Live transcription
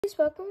Guys,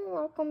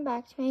 welcome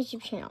back to my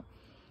YouTube channel.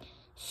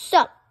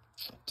 So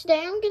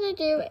today I'm gonna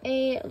do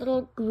a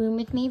little Groom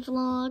with me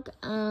vlog.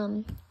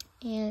 And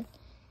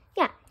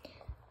yeah.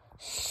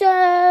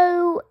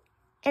 So,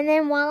 and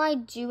then while I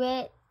do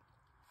it,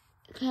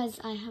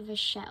 because I have a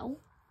show,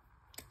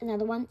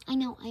 another one. I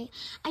know I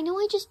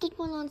just did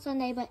one on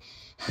Sunday, but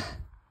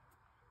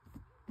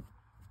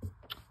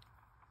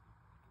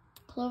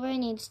Clover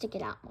needs to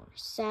get out more.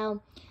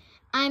 So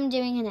I'm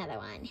doing another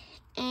one,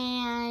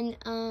 and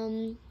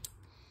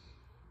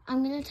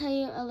I'm going to tell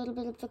you a little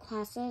bit of the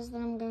classes that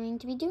I'm going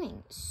to be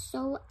doing.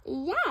 So,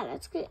 yeah,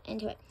 let's get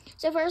into it.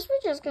 So, first, we're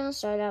just going to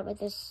start out with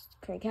this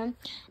curriculum.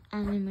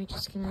 And then we're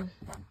just going to...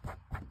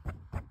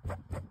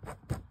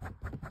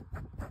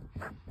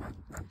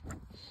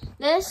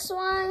 This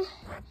one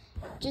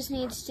just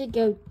needs to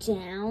go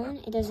down.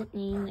 It doesn't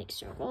need, like,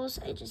 circles.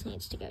 It just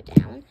needs to go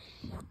down.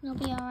 It'll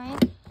be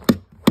alright.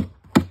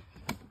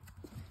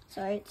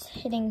 Sorry, it's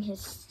hitting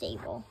his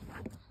stable.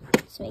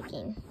 It's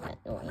making that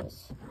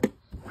noise.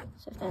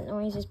 So if that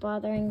noise is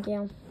bothering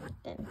you,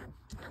 then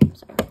I'm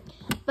sorry.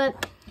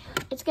 But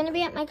it's going to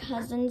be at my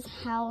cousin's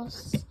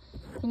house.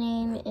 Her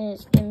name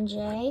is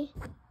MJ.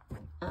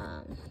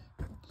 And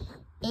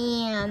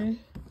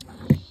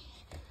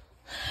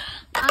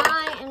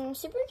I am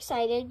super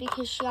excited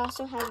because she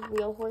also has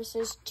real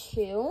horses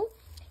too.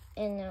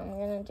 And I'm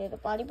going to do the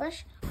body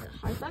brush, the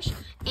hard brush.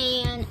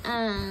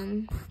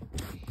 And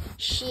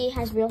she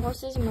has real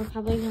horses and we're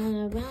probably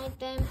going to ride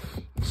them.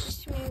 It's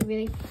just going to be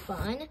really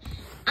fun.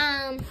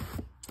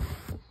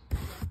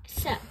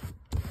 So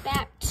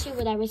back to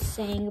what I was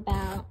saying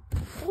about the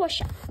horse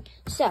show.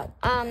 So,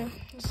 I'm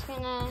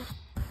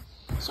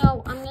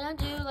gonna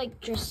do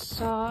like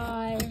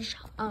dressage,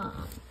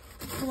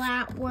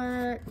 flat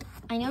work.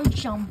 I know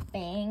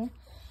jumping.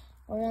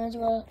 We're gonna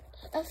do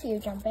a few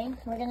jumping.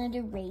 We're gonna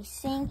do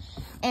racing,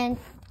 and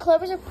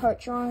Clover's a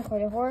poacher on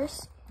quarter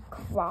horse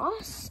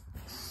cross.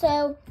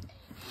 So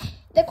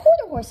the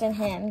quarter horse in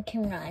him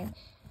can run,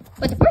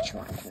 but the poacher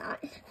one cannot.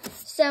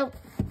 So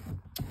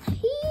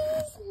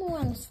he's more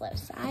on the slow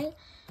side.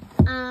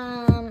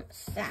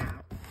 So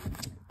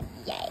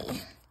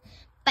yay.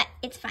 But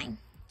it's fine.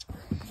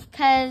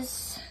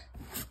 Cause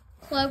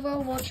Clover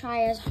will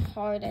try as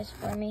hard as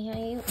for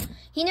me.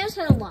 He knows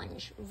how to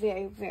lunge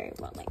very, very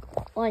well. Like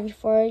lunge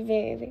forward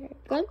very, very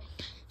good.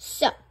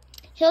 So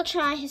he'll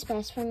try his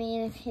best for me,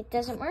 and if it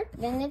doesn't work,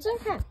 then it's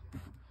okay.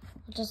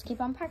 We'll just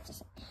keep on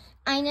practicing.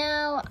 I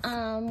know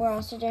we're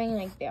also doing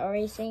like barrel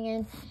racing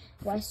and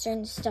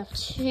Western stuff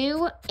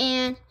too,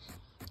 and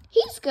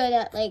he's good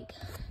at like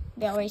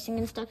barrel racing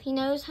and stuff. He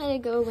knows how to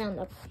go around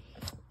the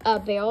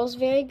barrels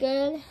very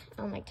good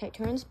on like tight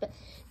turns, but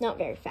not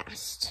very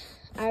fast.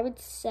 I would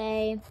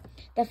say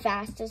the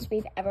fastest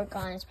we've ever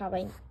gone is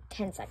probably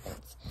 10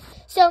 seconds.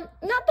 So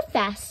not the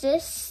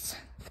fastest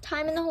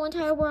time in the whole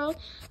entire world,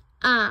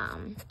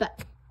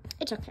 but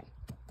it's okay.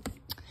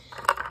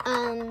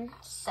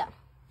 So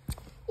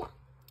yeah,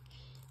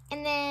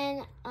 and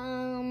then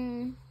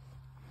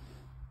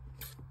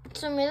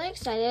so I'm really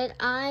excited.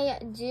 I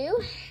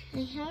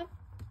have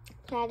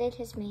plaited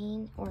his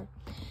mane,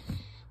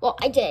 well,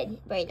 I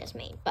did braid his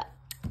mane, but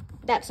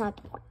that's not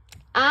the point.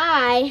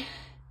 I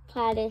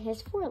plaited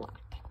his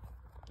forelock,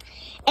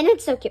 and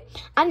it's so cute.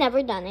 I've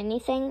never done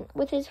anything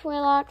with his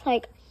forelock,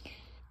 and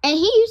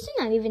he used to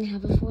not even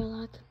have a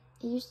forelock.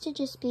 It used to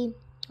just be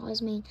all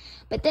his mane.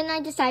 But then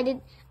I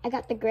decided I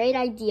got the great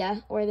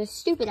idea, or the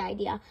stupid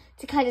idea,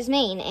 to cut his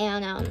mane,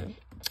 and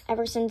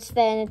ever since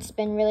then, it's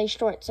been really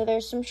short. So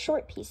there's some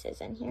short pieces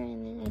in here,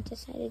 and then I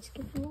decided to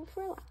give him a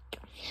forelock.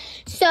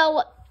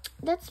 So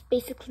that's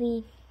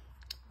basically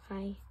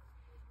why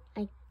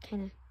and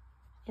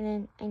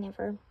then I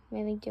never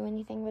really do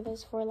anything with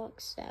his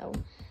forelock. So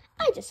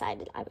I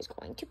decided I was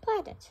going to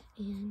plait it,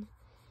 and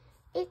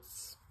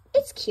it's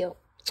cute.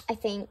 I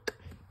think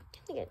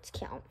it's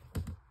cute.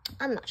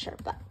 I'm not sure,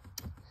 but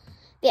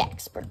the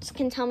experts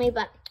can tell me.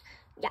 But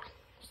yeah,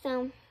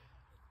 so.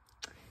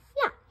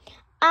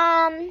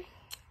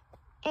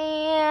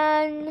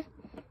 And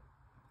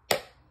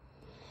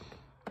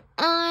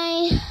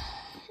I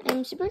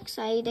am super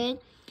excited.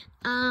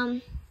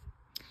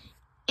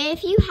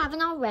 If you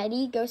haven't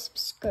already, go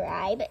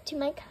subscribe to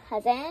my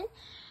cousin.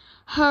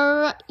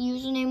 Her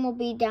username will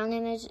be down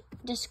in the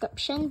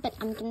description, but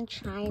I'm going to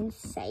try and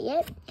say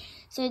it.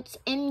 So it's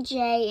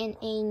MJ and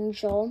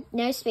Angel,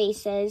 no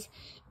spaces,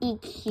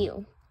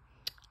 EQ.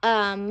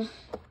 And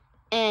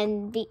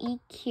the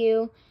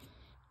EQ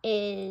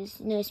is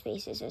no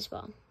spaces as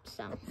well.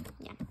 So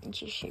yeah, and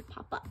she should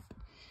pop up.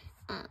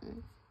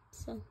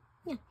 So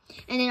yeah,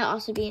 and it'll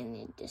also be in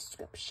the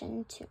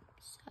description too.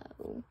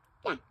 So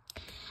yeah.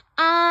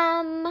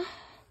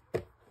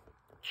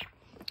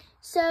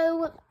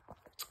 So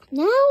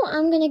now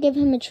I'm gonna give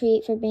him a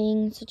treat for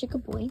being such a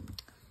good boy,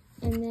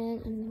 and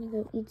then I'm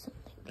gonna go eat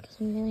something because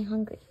I'm really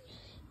hungry.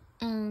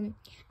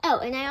 Oh,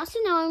 and I also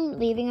know I'm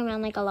leaving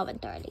around like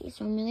 11:30,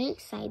 so I'm really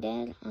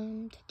excited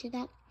to do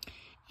that.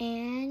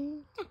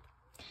 And yeah.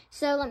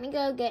 So let me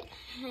go get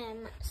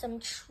him some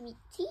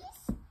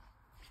treaties.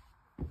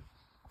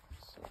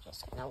 So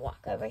just gonna walk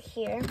over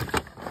here.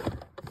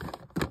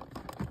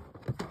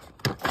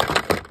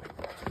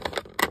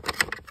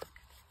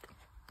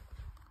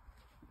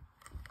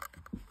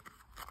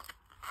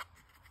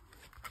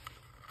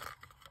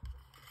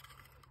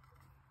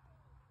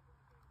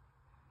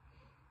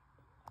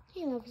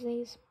 He loves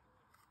these.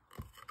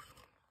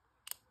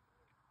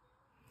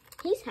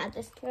 He's had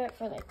this carrot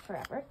for like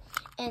forever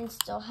and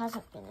still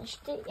hasn't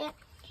finished it yet,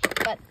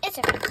 but it's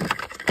okay.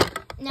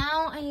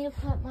 Now I need to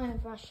put my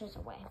brushes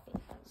away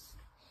because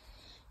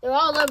they're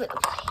all over the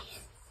place.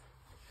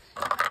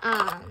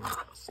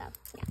 So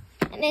yeah.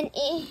 And then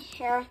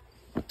here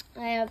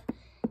I have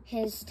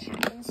his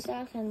tag and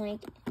stuff and like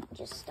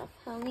just stuff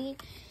he'll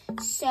need.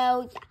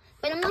 So yeah,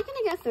 but I'm not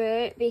gonna go through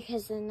it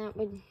because then that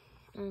would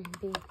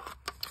be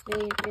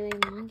really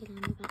long and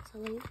I'm about to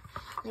leave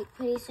like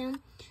pretty soon.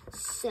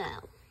 So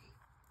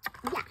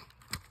yeah,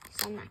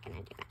 so I'm not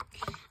gonna do that.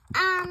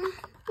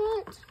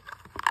 But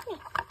yeah.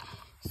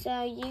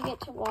 So you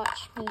get to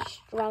watch me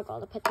struggle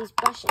to put these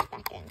brushes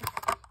back in.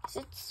 Because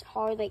it's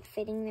hard like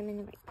fitting them in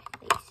the right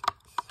places.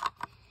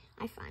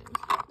 I find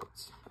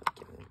it's hard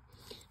doing that.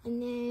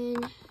 And then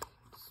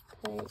just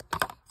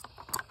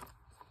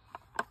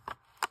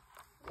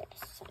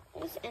put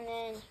this, and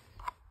then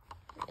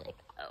I'm gonna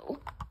go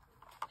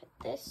put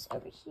this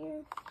over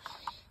here.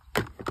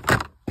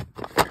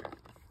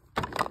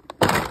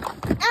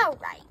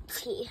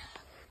 Alrighty.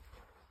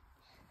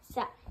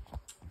 So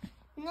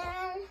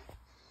now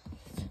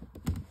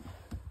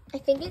I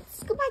think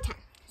it's goodbye time.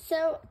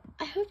 So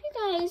I hope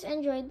you guys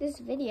enjoyed this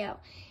video,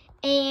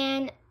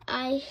 and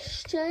I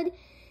should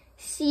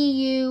see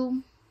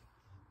you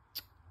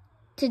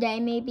today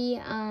maybe,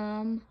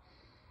 and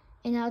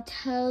I'll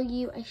tell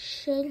you I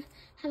should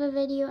have a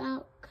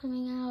video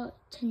coming out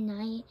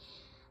tonight,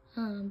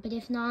 but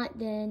if not,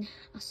 then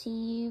I'll see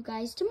you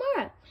guys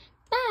tomorrow.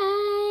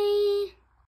 Bye.